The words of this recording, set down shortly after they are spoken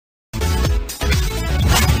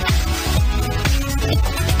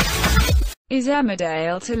Is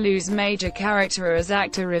Emmerdale to lose major character as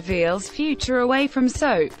actor reveals future away from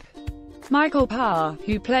soap? Michael Parr,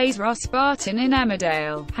 who plays Ross Barton in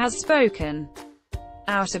Emmerdale, has spoken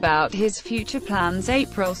out about his future plans.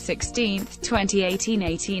 April 16, 2018,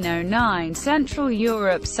 1809 Central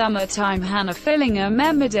Europe summertime. Hannah Fillingham.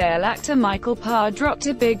 Emmerdale actor Michael Parr dropped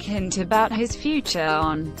a big hint about his future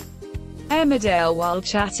on Emmerdale while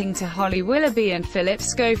chatting to Holly Willoughby and Philip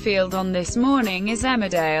Schofield on This Morning. Is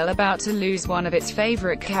Emmerdale about to lose one of its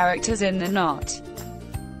favourite characters in the not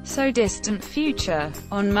so distant future?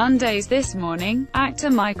 On Monday's This Morning, actor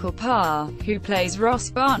Michael Parr, who plays Ross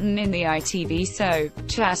Barton in the ITV soap,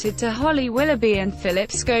 chatted to Holly Willoughby and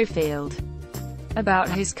Philip Schofield about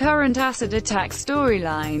his current acid attack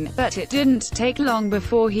storyline, but it didn't take long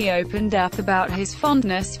before he opened up about his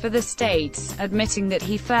fondness for the States, admitting that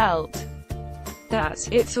he felt that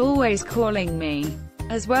 "it's always calling me,"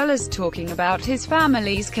 as well as talking about his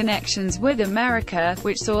family's connections with America,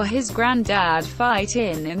 which saw his granddad fight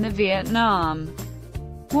in the Vietnam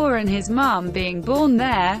War and his mum being born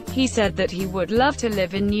there. He said that he would love to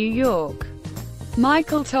live in New York.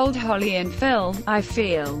 Michael told Holly and Phil, "I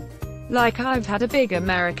feel like I've had a big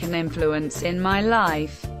American influence in my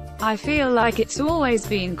life. I feel like it's always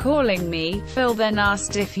been calling me." Phil then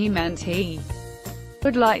asked if he meant he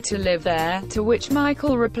would like to live there, to which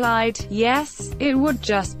Michael replied, "Yes, it would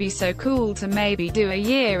just be so cool to maybe do a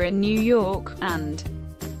year in New York, and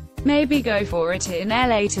maybe go for it in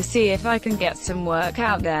LA to see if I can get some work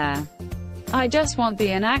out there. I just want to be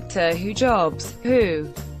an actor who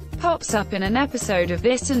pops up in an episode of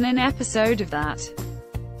this and an episode of that.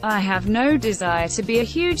 I have no desire to be a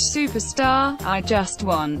huge superstar, I just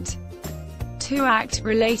want to act."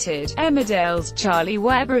 Related, Emmerdale's Charlie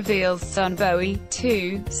Webb reveals son Bowie,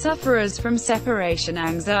 too, suffers from separation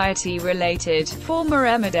anxiety. Related, former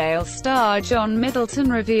Emmerdale star John Middleton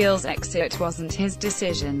reveals exit wasn't his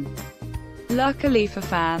decision. Luckily for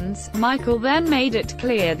fans, Michael then made it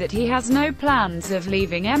clear that he has no plans of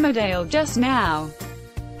leaving Emmerdale just now.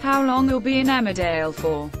 "How long he'll be in Emmerdale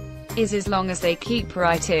for is as long as they keep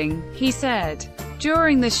writing," he said.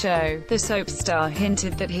 During the show, the soap star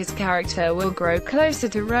hinted that his character will grow closer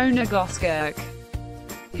to Rona Goskirk,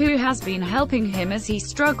 who has been helping him as he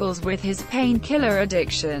struggles with his painkiller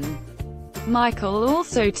addiction. Michael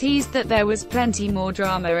also teased that there was plenty more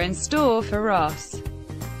drama in store for Ross,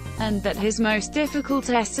 and that his most difficult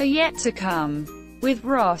tests are yet to come, with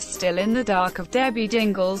Ross still in the dark of Debbie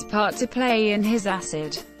Dingle's part to play in his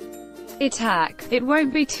acid attack. "It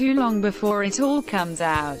won't be too long before it all comes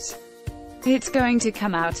out. It's going to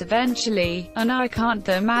come out eventually, and I can't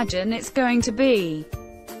imagine it's going to be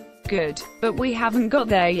good, but we haven't got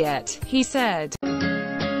there yet," he said.